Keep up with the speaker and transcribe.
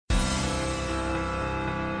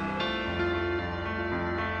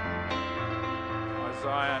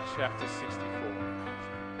Isaiah chapter 64.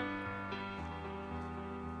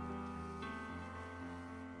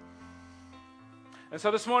 And so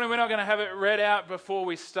this morning we're not going to have it read out before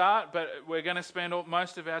we start, but we're going to spend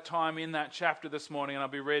most of our time in that chapter this morning, and I'll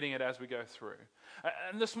be reading it as we go through.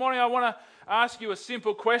 And this morning I want to ask you a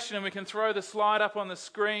simple question, and we can throw the slide up on the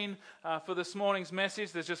screen for this morning's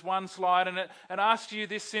message. There's just one slide in it, and ask you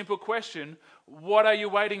this simple question: what are you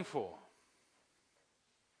waiting for?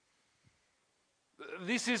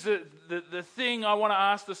 This is the thing I want to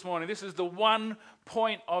ask this morning. This is the one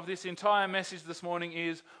point of this entire message this morning: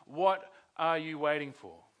 is what are you waiting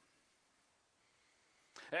for?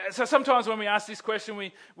 So sometimes when we ask this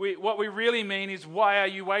question, what we really mean is, why are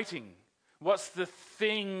you waiting? What's the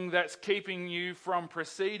thing that's keeping you from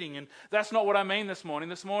proceeding? And that's not what I mean this morning.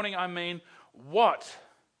 This morning I mean, what?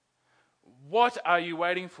 What are you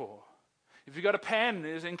waiting for? If you've got a pen,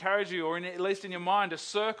 I encourage you, or at least in your mind, to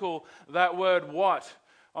circle that word "what"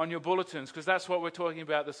 on your bulletins, because that's what we're talking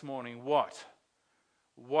about this morning. What?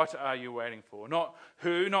 What are you waiting for? Not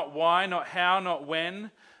who, not why, not how, not when,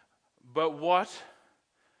 but what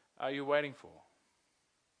are you waiting for?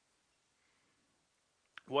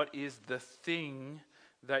 What is the thing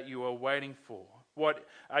that you are waiting for? What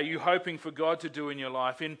are you hoping for God to do in your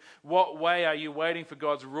life? In what way are you waiting for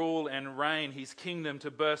God's rule and reign, His kingdom,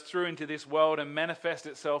 to burst through into this world and manifest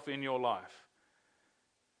itself in your life?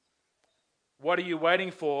 What are you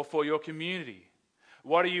waiting for your community?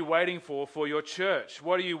 What are you waiting for your church?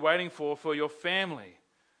 What are you waiting for your family?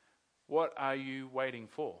 What are you waiting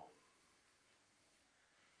for?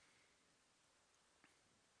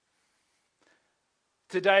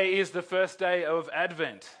 Today is the first day of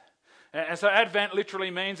Advent. And so Advent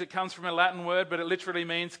literally means, it comes from a Latin word, but it literally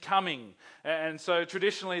means coming. And so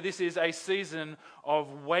traditionally this is a season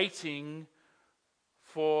of waiting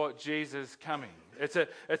for Jesus' coming. It's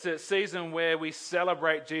a season where we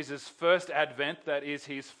celebrate Jesus' first advent, that is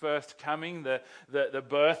his first coming, the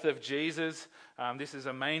birth of Jesus. This is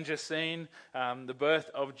a manger scene, the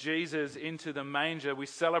birth of Jesus into the manger. We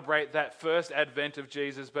celebrate that first advent of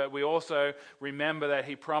Jesus, but we also remember that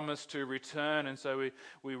he promised to return, and so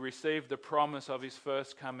we receive the promise of his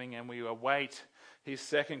first coming, and we await his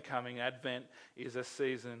second coming. Advent is a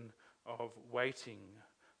season of waiting,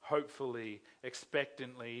 hopefully,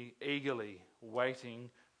 expectantly, eagerly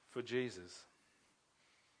waiting for Jesus.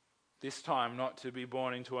 This time not to be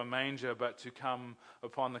born into a manger, but to come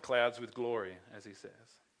upon the clouds with glory, as he says.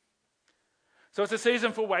 So it's a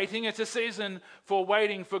season for waiting. It's a season for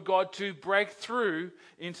waiting for God to break through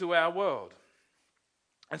into our world.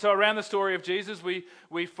 And so around the story of Jesus,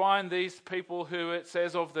 we find these people who it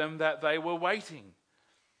says of them that they were waiting.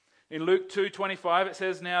 In Luke 2:25 it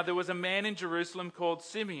says, "Now there was a man in Jerusalem called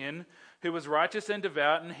Simeon, who was righteous and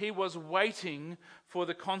devout, and he was waiting for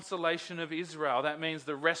the consolation of Israel." That means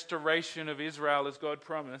the restoration of Israel, as God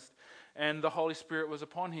promised, and the Holy Spirit was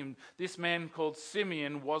upon him. This man called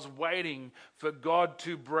Simeon was waiting for God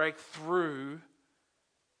to break through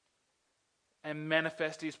and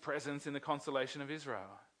manifest his presence in the consolation of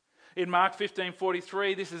Israel. In Mark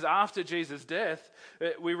 15:43, this is after Jesus' death,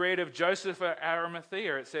 we read of Joseph of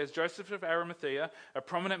Arimathea. It says, "Joseph of Arimathea, a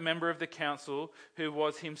prominent member of the council, who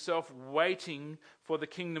was himself waiting for the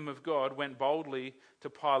kingdom of God, went boldly to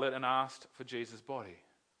Pilate and asked for Jesus' body."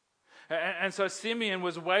 And so Simeon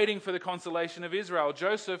was waiting for the consolation of Israel.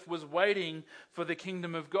 Joseph was waiting for the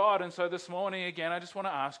kingdom of God. And so this morning, again, I just want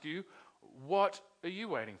to ask you, what are you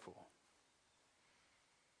waiting for?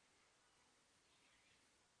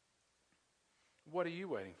 What are you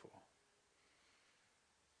waiting for?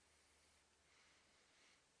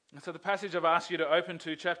 And so the passage I've asked you to open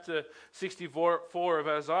to, chapter 64 of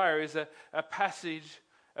Isaiah, is a passage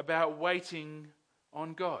about waiting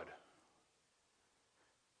on God.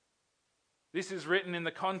 This is written in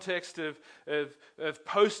the context of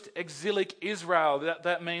post-exilic Israel.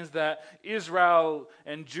 That means that Israel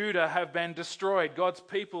and Judah have been destroyed. God's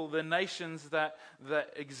people, the nations that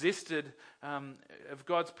existed of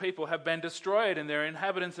God's people, have been destroyed, and their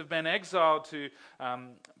inhabitants have been exiled to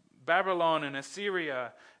Babylon and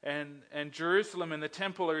Assyria, and Jerusalem and the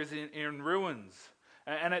temple is in ruins.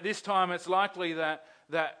 And at this time it's likely that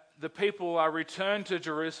the people are returned to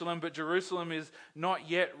Jerusalem, but Jerusalem is not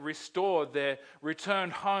yet restored. They're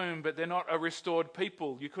returned home, but they're not a restored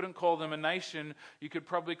people. You couldn't call them a nation. You could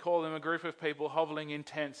probably call them a group of people hoveling in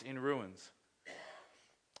tents in ruins.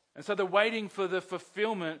 And so they're waiting for the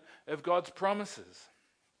fulfillment of God's promises.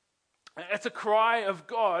 It's a cry of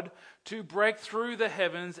God to break through the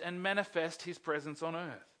heavens and manifest his presence on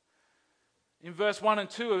earth. In verse 1 and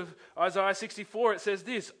 2 of Isaiah 64, it says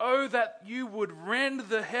this: "Oh, that you would rend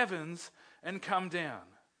the heavens and come down,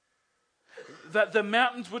 that the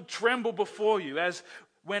mountains would tremble before you, as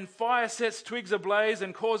when fire sets twigs ablaze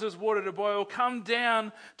and causes water to boil. Come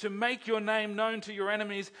down to make your name known to your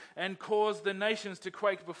enemies and cause the nations to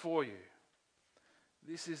quake before you.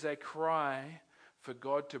 This is a cry for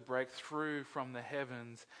God to break through from the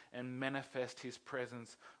heavens and manifest his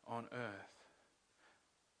presence on earth.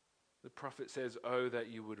 The prophet says, "Oh, that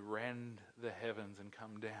you would rend the heavens and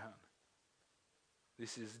come down."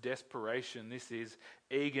 This is desperation. This is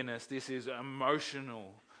eagerness. This is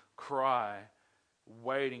emotional cry,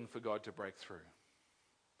 waiting for God to break through.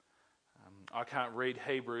 I can't read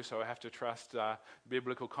Hebrew, so I have to trust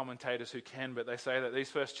biblical commentators who can, but they say that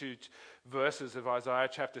these first two verses of Isaiah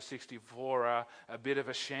chapter 64 are a bit of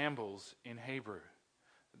a shambles in Hebrew.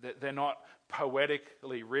 They're not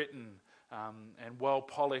poetically written and well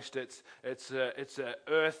polished. It's a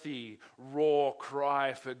earthy, raw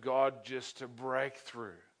cry for God just to break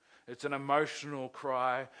through. It's an emotional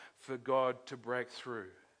cry for God to break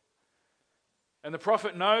through. And the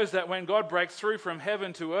prophet knows that when God breaks through from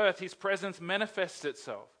heaven to earth, his presence manifests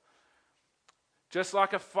itself. Just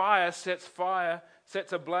like a fire sets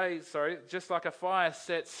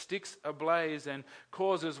sticks ablaze and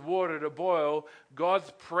causes water to boil, God's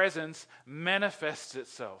presence manifests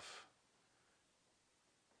itself.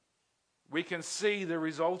 We can see the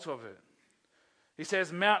result of it. He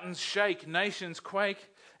says, mountains shake, nations quake,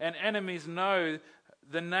 and enemies know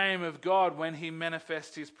the name of God when he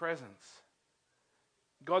manifests his presence.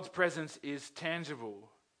 God's presence is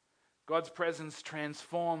tangible. God's presence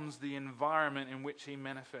transforms the environment in which he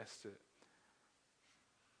manifests it.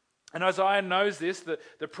 And Isaiah knows this.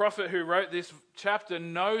 The prophet who wrote this chapter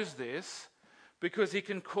knows this because he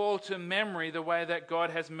can call to memory the way that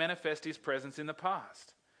God has manifested his presence in the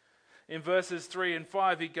past. In verses 3 and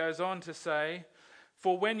 5, he goes on to say,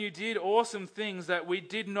 "For when you did awesome things that we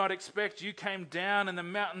did not expect, you came down and the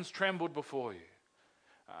mountains trembled before you."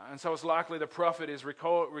 And so it's likely the prophet is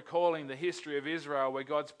recalling the history of Israel where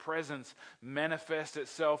God's presence manifests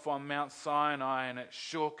itself on Mount Sinai and it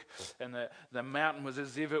shook and the mountain was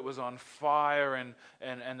as if it was on fire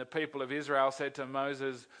and the people of Israel said to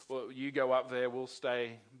Moses, "Well, you go up there, we'll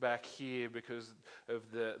stay back here," because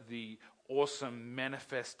of the awesome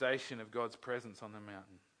manifestation of God's presence on the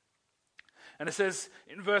mountain. And it says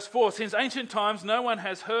in verse 4, "Since ancient times no one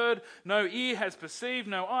has heard, no ear has perceived,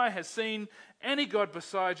 no eye has seen any God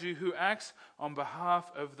beside you who acts on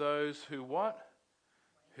behalf of those who" what?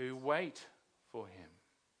 "Who wait for him."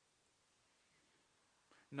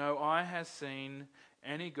 No eye has seen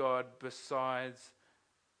any God besides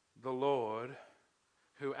the Lord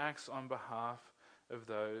who acts on behalf of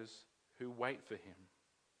those who wait for him.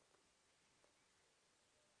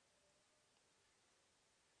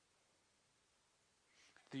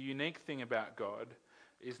 The unique thing about God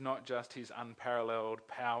is not just his unparalleled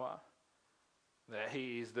power, that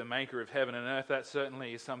he is the maker of heaven and earth. That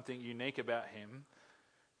certainly is something unique about him.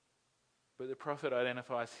 But the prophet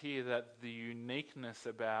identifies here that the uniqueness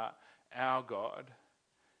about our God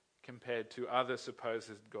compared to other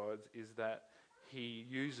supposed gods is that he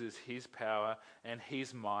uses his power and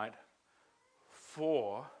his might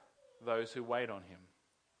for those who wait on him.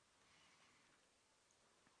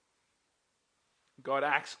 God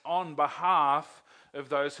acts on behalf of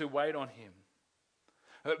those who wait on him.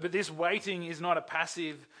 But this waiting is not a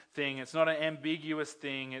passive thing. It's not an ambiguous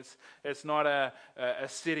thing. It's not a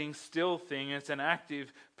sitting still thing. It's an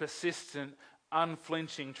active, persistent,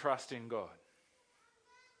 unflinching trust in God.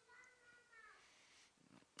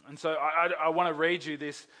 And so I want to read you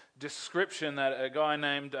this description that a guy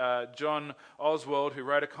named John Oswald, who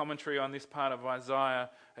wrote a commentary on this part of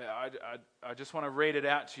Isaiah, I just want to read it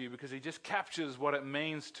out to you because he just captures what it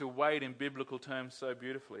means to wait in biblical terms so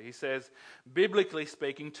beautifully. He says, "Biblically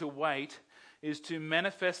speaking, to wait is to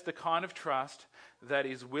manifest the kind of trust that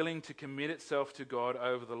is willing to commit itself to God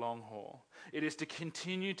over the long haul. It is to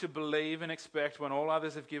continue to believe and expect when all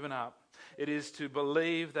others have given up. It is to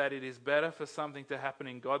believe that it is better for something to happen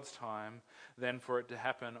in God's time than for it to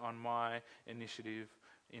happen on my initiative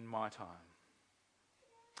in my time."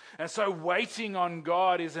 And so waiting on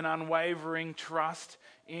God is an unwavering trust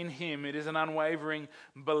in him. It is an unwavering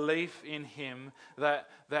belief in him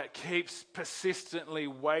that keeps persistently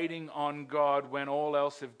waiting on God when all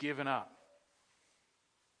else have given up.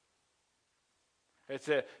 It's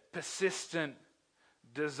a persistent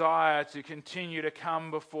desire to continue to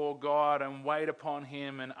come before God and wait upon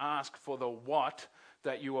him and ask for the what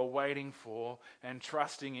that you are waiting for, and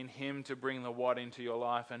trusting in him to bring the what into your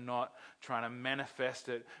life and not trying to manifest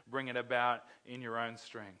it, bring it about in your own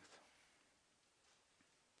strength.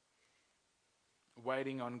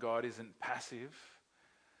 Waiting on God isn't passive.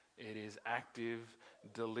 It is active,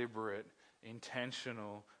 deliberate,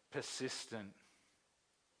 intentional, persistent.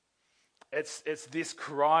 It's this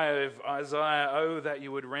cry of Isaiah, oh, that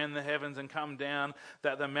you would rend the heavens and come down,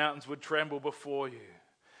 that the mountains would tremble before you,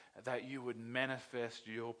 that you would manifest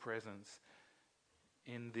your presence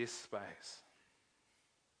in this space.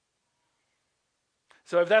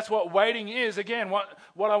 So if that's what waiting is, again, what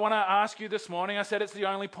I want to ask you this morning, I said it's the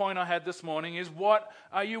only point I had this morning, is what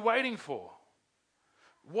are you waiting for?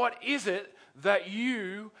 What is it that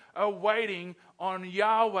you are waiting on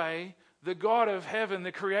Yahweh, the God of heaven,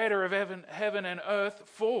 the creator of heaven and earth,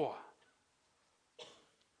 for?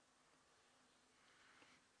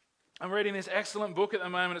 I'm reading this excellent book at the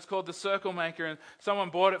moment. It's called The Circle Maker, and someone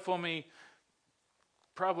bought it for me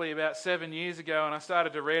probably about 7 years ago, and I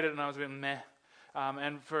started to read it and I was a bit meh.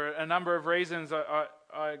 And for a number of reasons,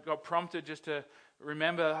 I got prompted just to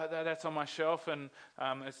remember that that's on my shelf, and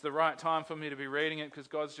it's the right time for me to be reading it because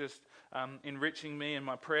God's just enriching me in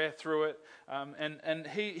my prayer through it. And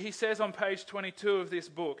he says on page 22 of this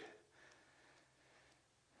book,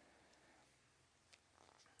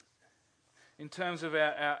 in terms of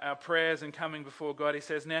our prayers and coming before God, he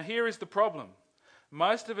says, now here is the problem.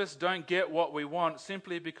 Most of us don't get what we want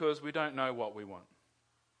simply because we don't know what we want.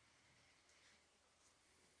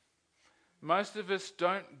 Most of us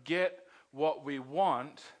don't get what we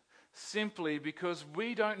want simply because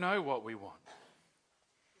we don't know what we want.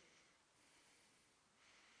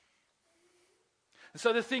 And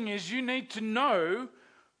so the thing is, you need to know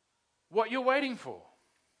what you're waiting for.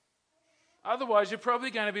 Otherwise, you're probably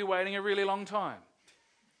going to be waiting a really long time.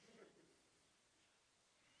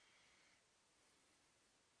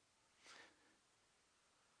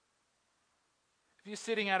 If you're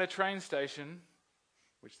sitting at a train station,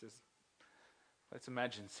 let's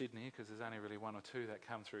imagine Sydney, because there's only really one or two that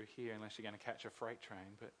come through here unless you're going to catch a freight train.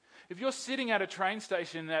 But if you're sitting at a train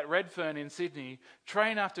station at Redfern in Sydney,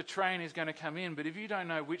 train after train is going to come in. But if you don't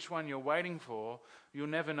know which one you're waiting for, you'll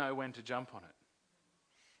never know when to jump on it.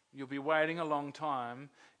 You'll be waiting a long time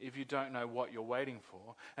if you don't know what you're waiting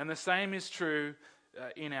for. And the same is true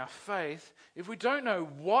in our faith. If we don't know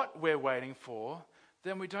what we're waiting for,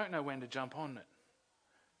 then we don't know when to jump on it.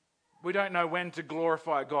 We don't know when to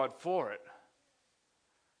glorify God for it.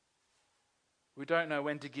 We don't know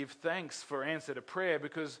when to give thanks for answer to prayer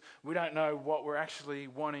because we don't know what we're actually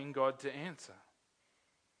wanting God to answer.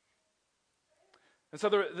 And so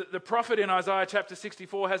the prophet in Isaiah chapter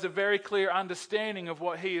 64 has a very clear understanding of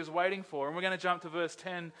what he is waiting for. And we're going to jump to verse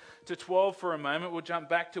 10 to 12 for a moment. We'll jump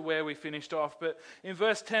back to where we finished off. But in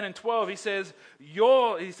verse 10 and 12, he says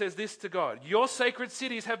this to God, your sacred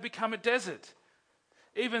cities have become a desert.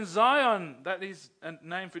 Even Zion, that is a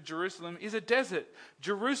name for Jerusalem, is a desert.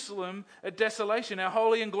 Jerusalem, a desolation. Our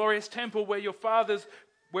holy and glorious temple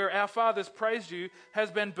where our fathers praised you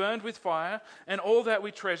has been burned with fire, and all that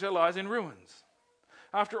we treasure lies in ruins.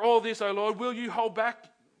 After all this, O Lord, will you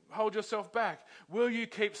hold yourself back? Will you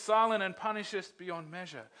keep silent and punish us beyond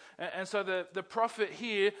measure? And so the prophet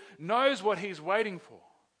here knows what he's waiting for.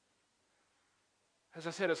 As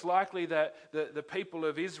I said, it's likely that the people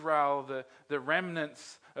of Israel, the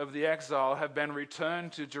remnants of the exile, have been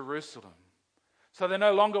returned to Jerusalem. So they're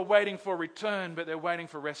no longer waiting for return, but they're waiting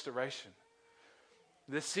for restoration.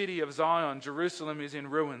 The city of Zion, Jerusalem, is in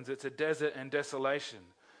ruins. It's a desert and desolation.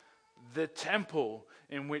 The temple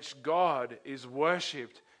in which God is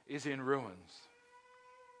worshipped is in ruins.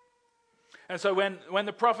 And so when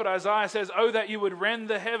the prophet Isaiah says, oh, that you would rend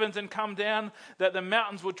the heavens and come down, that the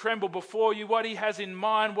mountains would tremble before you, what he has in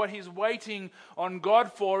mind, what he's waiting on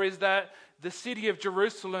God for is that the city of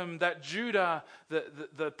Jerusalem, that Judah,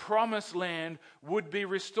 the promised land would be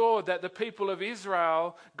restored, that the people of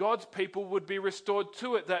Israel, God's people, would be restored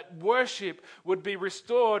to it, that worship would be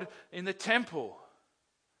restored in the temple.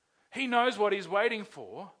 He knows what he's waiting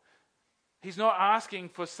for. He's not asking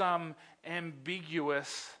for some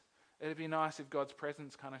ambiguous, it'd be nice if God's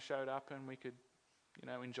presence kind of showed up and we could,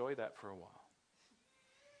 enjoy that for a while.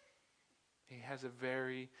 He has a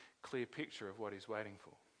very clear picture of what he's waiting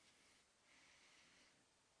for.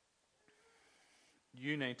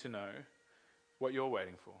 You need to know what you're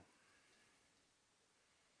waiting for.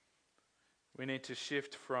 We need to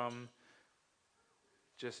shift from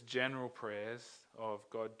just general prayers of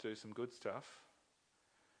God do some good stuff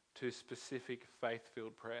to specific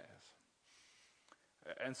faith-filled prayers.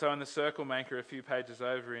 And so in the Circle Maker, a few pages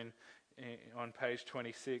over on page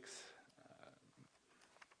 26,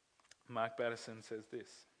 Mark Batterson says this.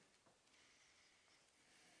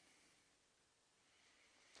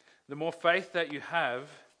 The more faith that you have,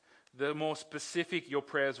 the more specific your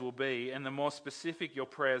prayers will be, and the more specific your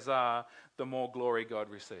prayers are, the more glory God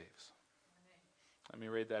receives. Let me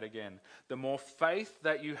read that again. The more faith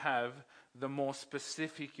that you have, the more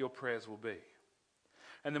specific your prayers will be.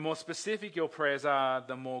 And the more specific your prayers are,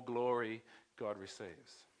 the more glory God receives.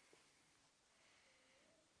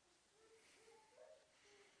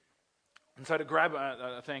 And so to grab,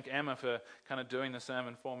 I thank Emma for kind of doing the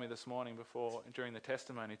sermon for me this morning during the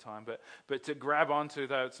testimony time. But to grab onto,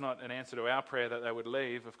 though it's not an answer to our prayer that they would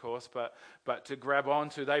leave, of course, but to grab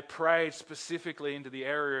onto, they prayed specifically into the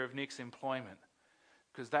area of Nick's employment,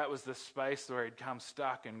 because that was the space where he'd come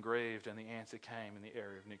stuck and grieved, and the answer came in the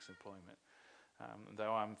area of Nick's employment.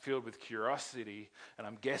 Though I'm filled with curiosity and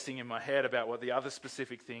I'm guessing in my head about what the other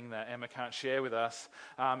specific thing that Emma can't share with us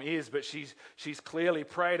is, but she's clearly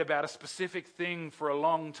prayed about a specific thing for a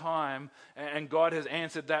long time, and God has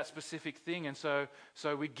answered that specific thing, and so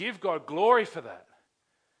we give God glory for that.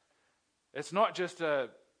 It's not just oh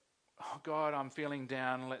God, I'm feeling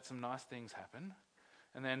down, let some nice things happen,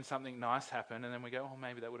 and then something nice happen, and then we go, oh,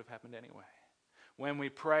 maybe that would have happened anyway. When we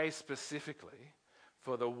pray specifically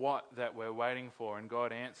for the what that we're waiting for, and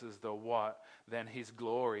God answers the what, then his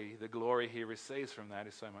glory, the glory he receives from that,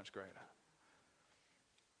 is so much greater.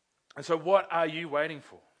 And so what are you waiting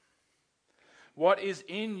for? What is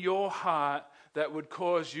in your heart that would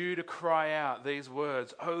cause you to cry out these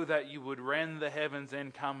words, oh, that you would rend the heavens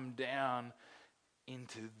and come down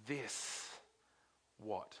into this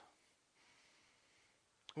what?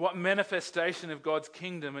 What manifestation of God's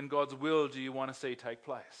kingdom and God's will do you want to see take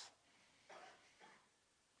place?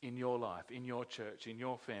 In your life, in your church, in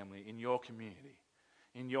your family, in your community,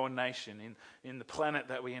 in your nation, in the planet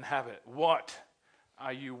that we inhabit. What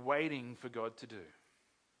are you waiting for God to do?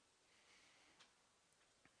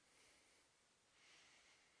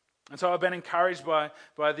 And so I've been encouraged by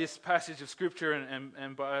this passage of Scripture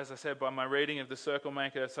and by, as I said, by my reading of the Circle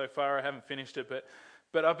Maker so far. I haven't finished it,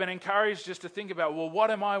 but I've been encouraged just to think about, well,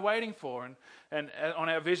 what am I waiting for? And on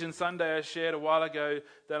our Vision Sunday, I shared a while ago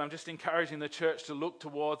that I'm just encouraging the church to look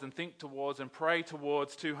towards and think towards and pray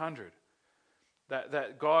towards 200.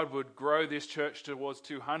 That God would grow this church towards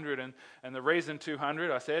 200. And the reason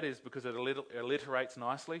 200, I said, is because it alliterates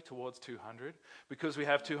nicely towards 200. Because we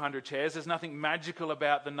have 200 chairs. There's nothing magical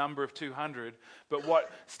about the number of 200. But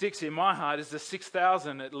what sticks in my heart is the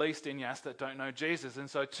 6,000, at least in Yass, that don't know Jesus. And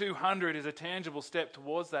so 200 is a tangible step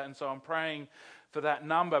towards that. And so I'm praying for that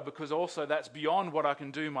number, because also that's beyond what I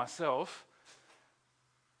can do myself.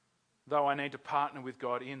 Though I need to partner with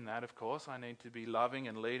God in that, of course. I need to be loving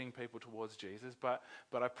and leading people towards Jesus. But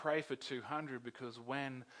I pray for 200, because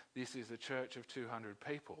when this is a church of 200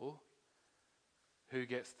 people, who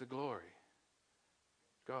gets the glory?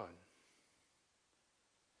 God.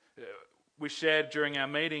 We shared during our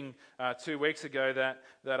meeting 2 weeks ago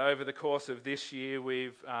that over the course of this year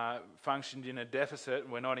we've functioned in a deficit.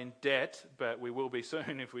 We're not in debt, but we will be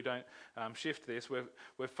soon if we don't shift this.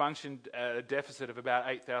 We've functioned at a deficit of about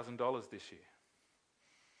 $8,000 this year.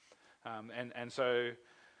 And so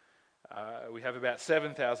we have about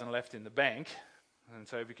 $7,000 left in the bank. And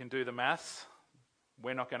so if you can do the maths,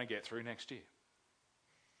 we're not going to get through next year.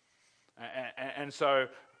 And so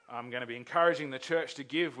I'm going to be encouraging the church to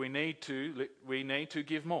give. We need to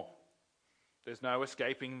give more. There's no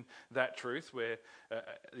escaping that truth, where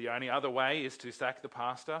the only other way is to sack the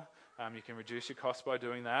pastor. You can reduce your costs by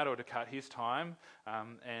doing that, or to cut his time.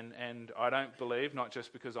 And I don't believe, not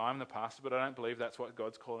just because I'm the pastor, but I don't believe that's what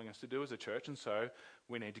God's calling us to do as a church, and so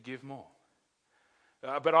we need to give more.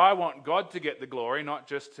 But I want God to get the glory, not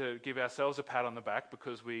just to give ourselves a pat on the back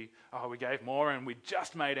because we gave more and we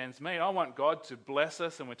just made ends meet. I want God to bless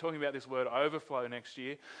us, and we're talking about this word overflow next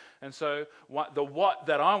year. And so what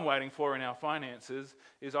that I'm waiting for in our finances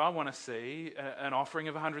is I want to see an offering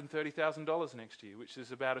of $130,000 next year, which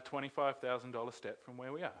is about a $25,000 step from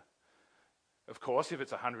where we are. Of course, if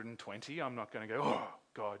it's 120, I'm not going to go, oh,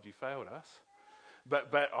 God, you failed us.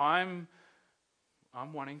 But I'm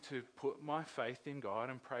wanting to put my faith in God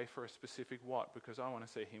and pray for a specific what, because I want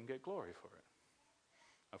to see him get glory for it.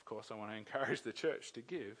 Of course, I want to encourage the church to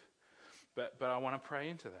give, but I want to pray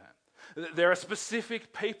into that. There are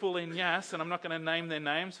specific people in Yass, and I'm not going to name their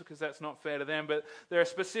names because that's not fair to them, but there are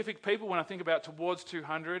specific people when I think about towards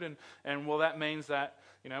 200, and well, that means that,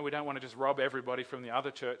 we don't want to just rob everybody from the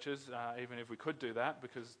other churches, even if we could do that,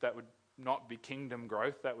 because that would not be kingdom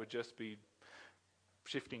growth. That would just be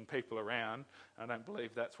shifting people around. I don't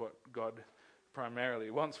believe that's what God primarily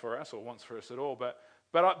wants for us, or wants for us at all. But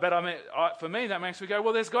I mean, for me, that makes me go,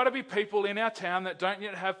 well, there's got to be people in our town that don't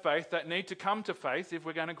yet have faith, that need to come to faith if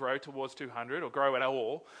we're going to grow towards 200 or grow at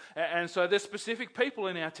all. And so there's specific people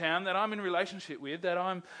in our town that I'm in relationship with, that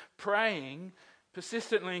I'm praying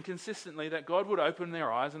persistently and consistently that God would open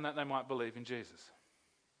their eyes and that they might believe in Jesus.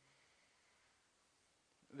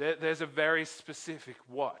 There's a very specific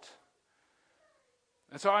what.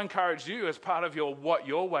 And so I encourage you, as part of your what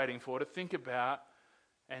you're waiting for, to think about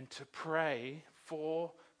and to pray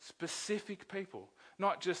for specific people.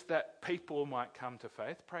 Not just that people might come to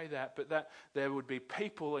faith, pray that, but that there would be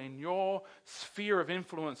people in your sphere of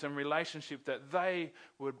influence and relationship that they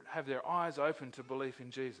would have their eyes open to belief in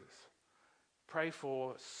Jesus. Pray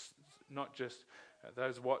for not just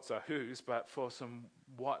those whats are who's, but for some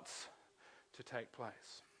whats to take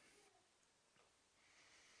place.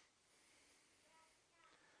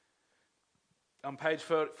 On page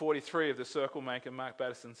 43 of The Circle Maker, Mark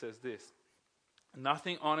Batterson says this: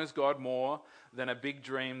 "Nothing honors God more than a big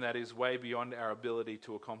dream that is way beyond our ability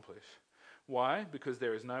to accomplish. Why? Because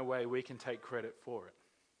there is no way we can take credit for it.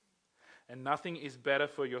 And nothing is better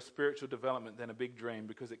for your spiritual development than a big dream,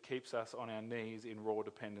 because it keeps us on our knees in raw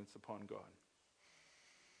dependence upon God."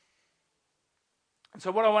 And so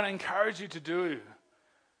what I want to encourage you to do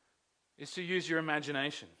is to use your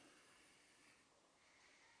imagination.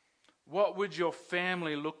 What would your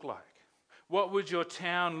family look like? What would your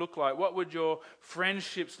town look like? What would your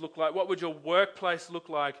friendships look like? What would your workplace look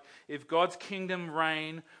like if God's kingdom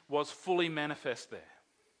reign was fully manifest there?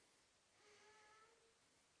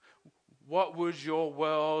 What would your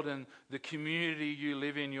world and the community you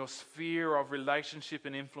live in, your sphere of relationship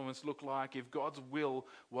and influence look like if God's will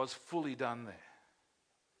was fully done there?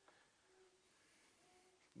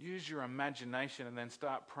 Use your imagination and then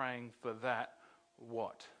start praying for that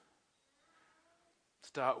what.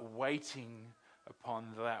 Start waiting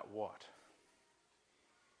upon that what.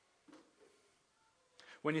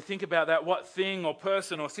 When you think about that, what thing or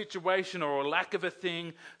person or situation or lack of a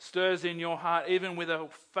thing stirs in your heart, even with a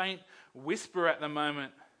faint whisper at the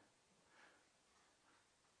moment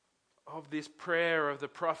of this prayer of the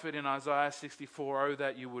prophet in Isaiah 64, "Oh,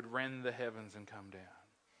 that you would rend the heavens and come down."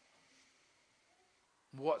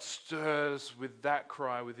 What stirs with that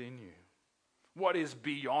cry within you? What is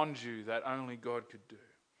beyond you that only God could do?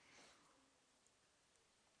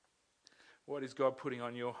 What is God putting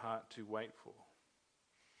on your heart to wait for?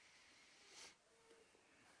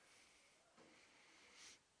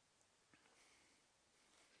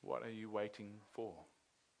 What are you waiting for?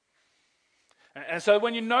 And so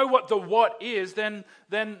when you know what the what is, then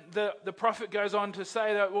the prophet goes on to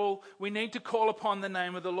say that, well, we need to call upon the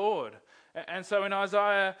name of the Lord. And so in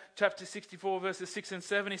Isaiah chapter 64, verses 6 and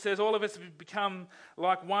 7, he says, "All of us have become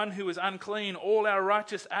like one who is unclean. All our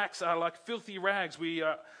righteous acts are like filthy rags. We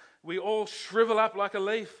all shrivel up like a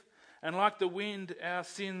leaf, and like the wind, our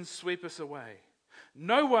sins sweep us away.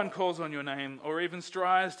 No one calls on your name or even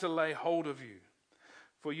strives to lay hold of you.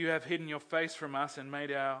 For you have hidden your face from us and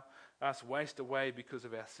made us waste away because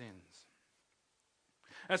of our sins."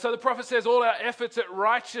 And so the prophet says all our efforts at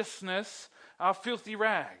righteousness are filthy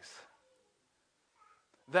rags.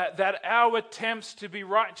 That our attempts to be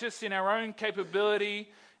righteous in our own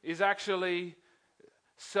capability is actually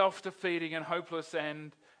self-defeating and hopeless,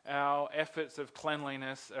 and our efforts of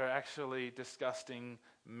cleanliness are actually disgusting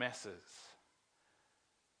messes.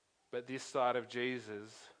 But this side of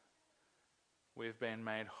Jesus, we've been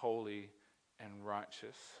made holy and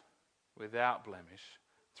righteous without blemish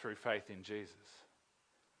through faith in Jesus.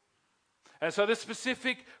 And so the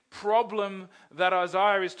specific problem that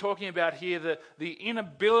Isaiah is talking about here, the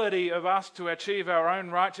inability of us to achieve our own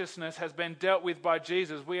righteousness, has been dealt with by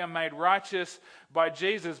Jesus. We are made righteous by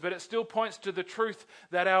Jesus, but it still points to the truth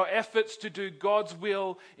that our efforts to do God's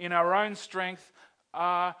will in our own strength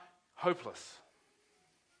are hopeless.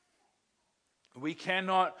 We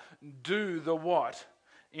cannot do the what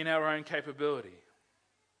in our own capability.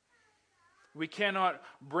 We cannot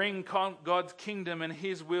bring God's kingdom and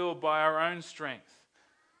His will by our own strength.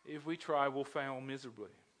 If we try, we'll fail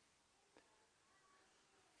miserably.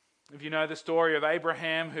 If you know the story of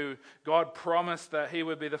Abraham, who God promised that he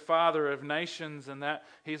would be the father of nations and that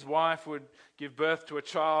his wife would give birth to a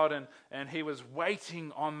child, and he was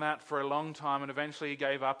waiting on that for a long time, and eventually he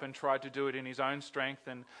gave up and tried to do it in his own strength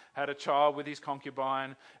and had a child with his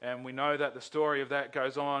concubine, and we know that the story of that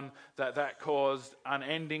goes on, that caused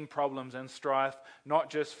unending problems and strife, not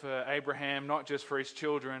just for Abraham, not just for his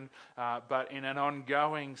children, but in an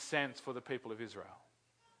ongoing sense for the people of Israel.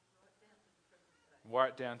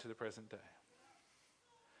 Right down to the present day.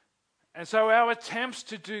 And so our attempts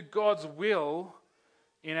to do God's will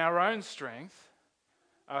in our own strength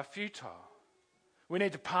are futile. We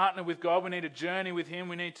need to partner with God. We need to journey with Him.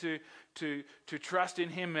 We need to trust in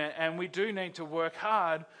Him. And we do need to work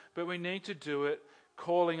hard, but we need to do it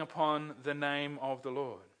calling upon the name of the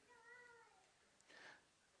Lord.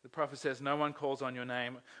 The prophet says, "No one calls on your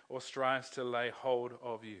name or strives to lay hold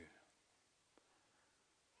of you."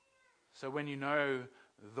 So when you know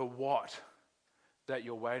the what that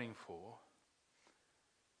you're waiting for,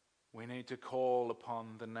 we need to call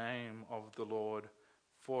upon the name of the Lord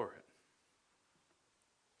for it.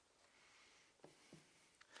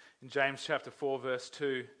 In James chapter 4, verse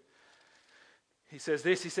 2, he says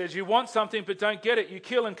this, he says, you want something but don't get it. You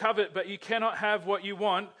kill and covet, but you cannot have what you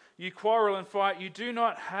want. You quarrel and fight. You do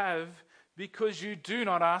not have because you do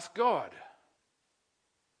not ask God.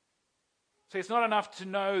 See, it's not enough to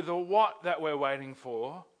know the what that we're waiting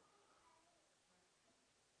for.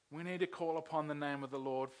 We need to call upon the name of the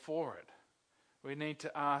Lord for it. We need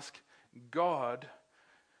to ask God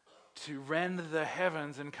to rend the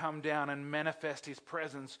heavens and come down and manifest his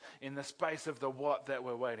presence in the space of the what that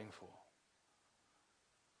we're waiting for.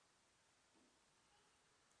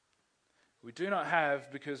 We do not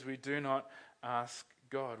have because we do not ask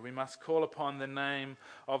God. We must call upon the name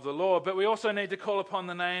of the Lord, but we also need to call upon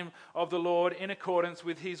the name of the Lord in accordance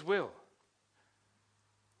with his will.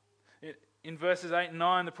 In verses 8 and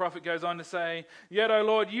 9, the prophet goes on to say, yet, O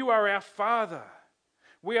Lord, you are our Father.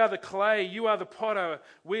 We are the clay, you are the potter,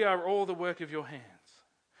 we are all the work of your hands.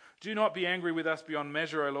 Do not be angry with us beyond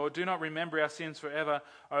measure, O Lord. Do not remember our sins forever.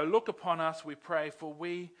 O look upon us, we pray, for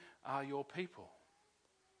we are your people.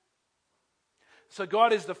 So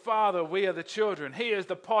God is the Father, we are the children. He is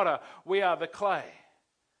the potter, we are the clay.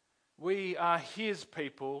 We are his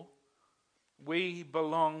people. We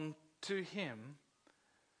belong to him.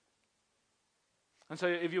 And so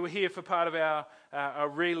if you were here for part of our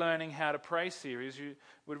Relearning How to Pray series, you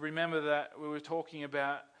would remember that we were talking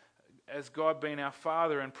about as God being our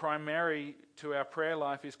Father, and primary to our prayer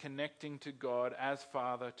life is connecting to God as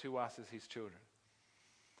Father to us as his children.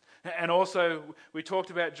 And also, we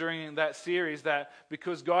talked about during that series that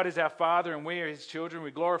because God is our Father and we are his children,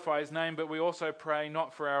 we glorify his name, but we also pray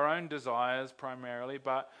not for our own desires primarily,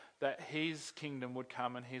 but that his kingdom would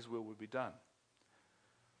come and his will would be done.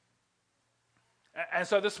 And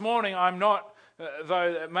so this morning, I'm not,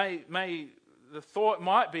 though the thought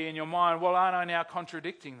might be in your mind, well, aren't I now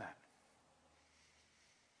contradicting that?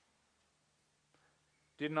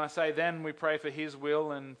 Didn't I say then we pray for his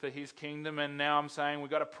will and for his kingdom, and now I'm saying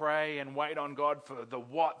we've got to pray and wait on God for the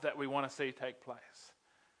what that we want to see take place?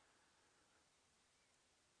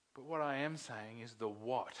 But what I am saying is the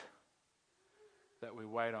what that we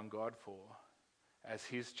wait on God for as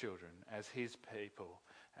his children, as his people,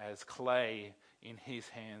 as clay in his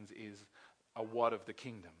hands is a what of the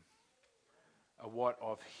kingdom, a what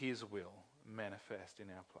of his will manifest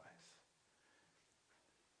in our place.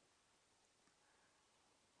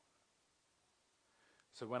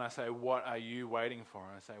 So when I say, what are you waiting for?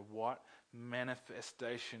 I say, what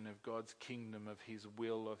manifestation of God's kingdom, of his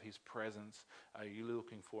will, of his presence are you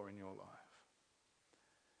looking for in your life?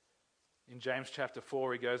 In James chapter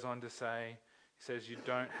 4, he goes on to say, he says, you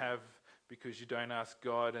don't have because you don't ask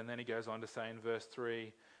God. And then he goes on to say in verse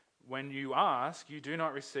 3, when you ask, you do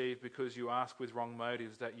not receive because you ask with wrong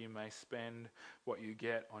motives, that you may spend what you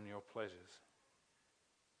get on your pleasures.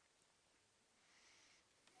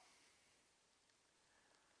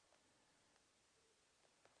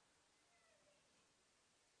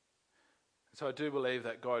 So I do believe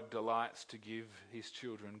that God delights to give his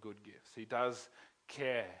children good gifts. He does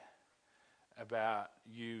care about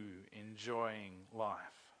you enjoying life.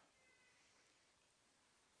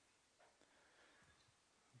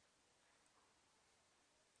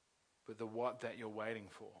 But the what that you're waiting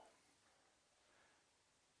for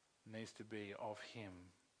needs to be of him,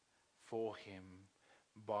 for him,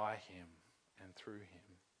 by him, and through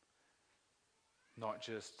him. Not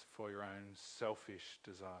just for your own selfish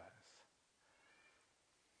desires.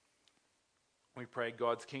 We pray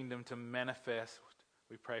God's kingdom to manifest.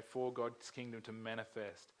 We pray for God's kingdom to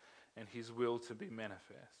manifest and his will to be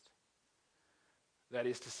manifest. That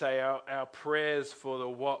is to say, our prayers for the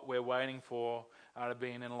what we're waiting for are to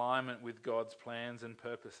be in alignment with God's plans and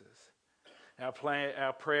purposes. Our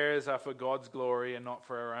prayers are for God's glory and not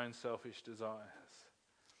for our own selfish desires.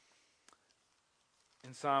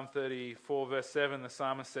 In Psalm 34 verse 7, the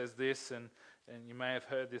psalmist says this, and you may have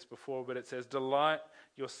heard this before, but it says, delight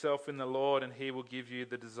yourself in the Lord and he will give you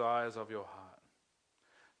the desires of your heart.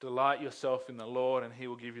 Delight yourself in the Lord and he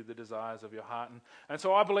will give you the desires of your heart. And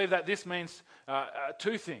so I believe that this means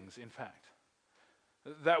two things, in fact.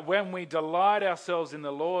 That when we delight ourselves in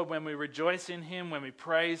the Lord, when we rejoice in him, when we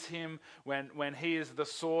praise him, when he is the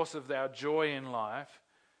source of our joy in life,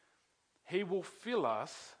 he will fill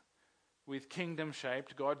us with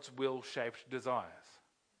kingdom-shaped, God's will-shaped desires.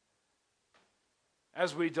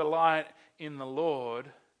 As we delight in the Lord,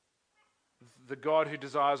 the God who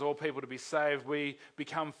desires all people to be saved, we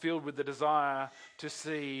become filled with the desire to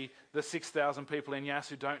see the 6,000 people in Yass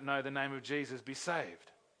who don't know the name of Jesus be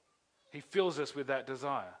saved. He fills us with that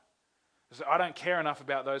desire. So I don't care enough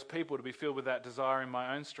about those people to be filled with that desire in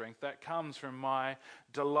my own strength. That comes from my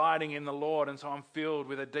delighting in the Lord, and so I'm filled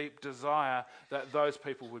with a deep desire that those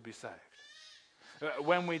people would be saved.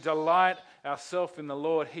 When we delight ourselves in the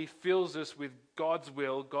Lord, He fills us with God's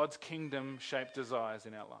will, God's kingdom-shaped desires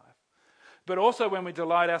in our life. But also when we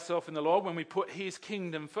delight ourselves in the Lord, when we put His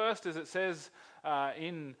kingdom first, as it says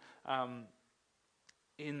in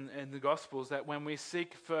the Gospels, that when we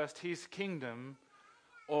seek first His kingdom,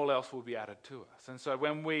 all else will be added to us. And so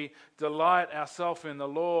when we delight ourselves in the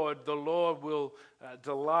Lord will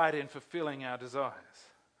delight in fulfilling our desires.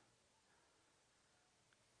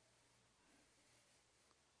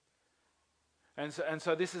 And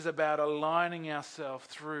so this is about aligning ourselves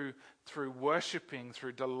through worshipping,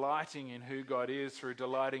 through delighting in who God is, through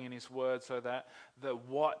delighting in His word, so that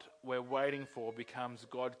what we're waiting for becomes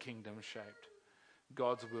God kingdom shaped,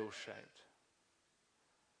 God's will shaped.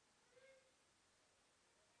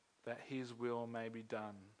 That His will may be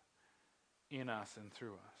done in us and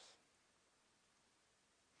through us.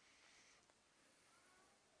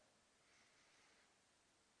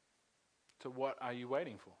 So what are you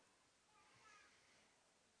waiting for?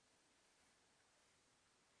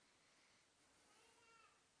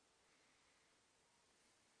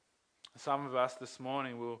 Some of us this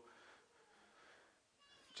morning will,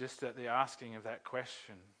 just at the asking of that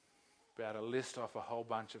question, be able to list off a whole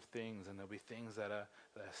bunch of things, and there'll be things that are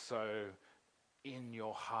so in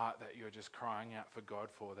your heart that you're just crying out for God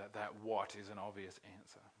for, that what is an obvious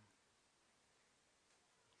answer.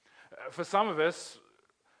 For some of us,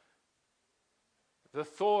 the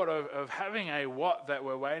thought of having a what that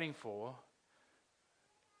we're waiting for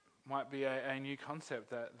might be a new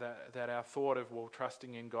concept, that our thought of,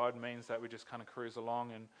 trusting in God means that we just kind of cruise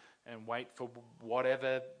along and wait for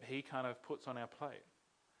whatever He kind of puts on our plate.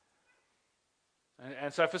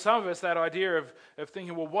 And so for some of us, that idea of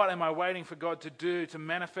thinking, what am I waiting for God to do, to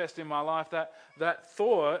manifest in my life, that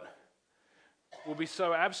thought will be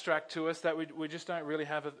so abstract to us that we just don't really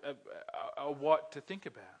have a what to think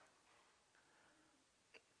about.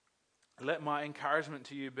 Let my encouragement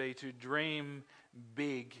to you be to dream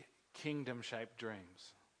big kingdom-shaped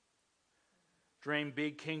dreams. Dream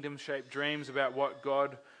big kingdom-shaped dreams about what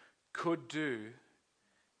God could do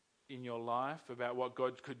in your life, about what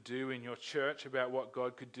God could do in your church, about what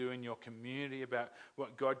God could do in your community, about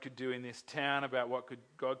what God could do in this town, about what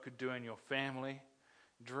God could do in your family.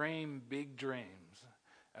 Dream big dreams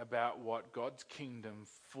about what God's kingdom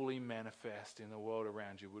fully manifest in the world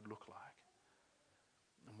around you would look like.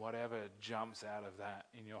 And whatever jumps out of that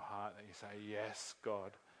in your heart, that you say, yes,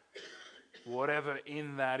 God. Whatever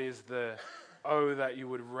in that is that you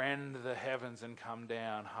would rend the heavens and come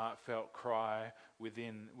down, heartfelt cry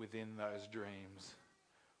within those dreams.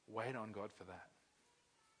 Wait on God for that.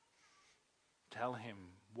 Tell Him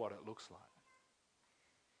what it looks like.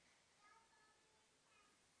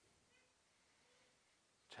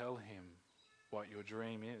 Tell Him what your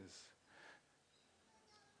dream is.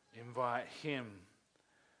 Invite Him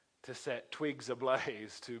to set twigs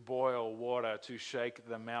ablaze, to boil water, to shake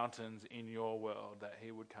the mountains in your world, that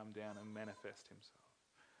He would come down and manifest Himself.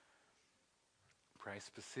 Pray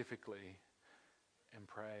specifically and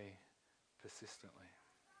pray persistently.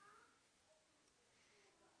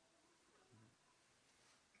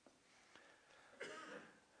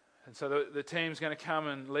 And so the team's going to come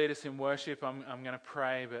and lead us in worship. I'm going to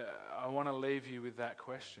pray, but I want to leave you with that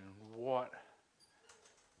question. What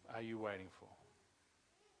are you waiting for?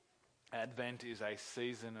 Advent is a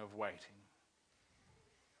season of waiting.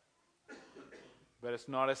 But it's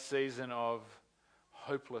not a season of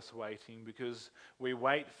hopeless waiting, because we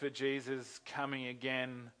wait for Jesus coming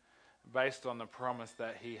again based on the promise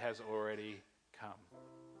that He has already come.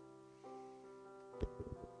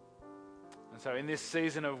 And so in this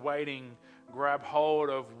season of waiting, grab hold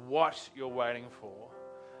of what you're waiting for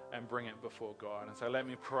and bring it before God. And so let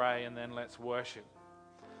me pray, and then let's worship.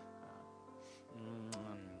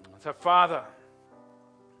 So Father,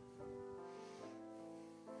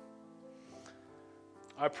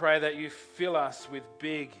 I pray that you fill us with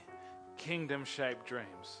big kingdom-shaped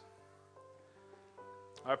dreams.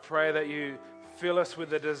 I pray that you fill us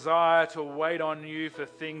with the desire to wait on you for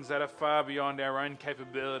things that are far beyond our own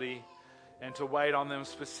capability, and to wait on them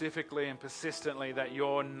specifically and persistently, that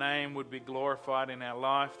your name would be glorified in our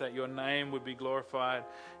life, that your name would be glorified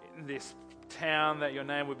in this town, that your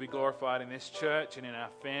name would be glorified in this church and in our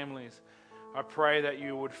families. I pray that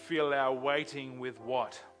you would fill our waiting with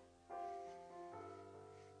what?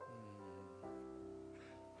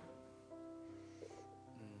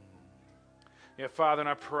 Yeah, Father, and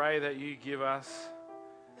I pray that you give us,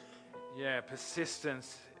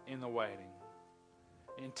 persistence in the waiting,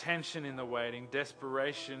 intention in the waiting,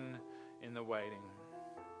 desperation in the waiting.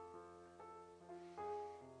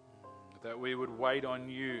 That we would wait on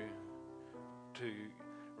you to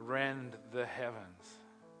rend the heavens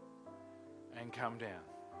and come down.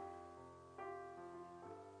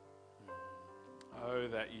 Oh,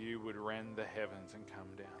 that you would rend the heavens and come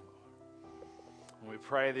down, Lord. And we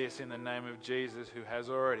pray this in the name of Jesus, who has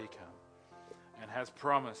already come and has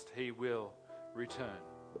promised he will return.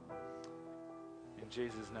 In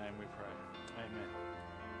Jesus' name we pray. Amen.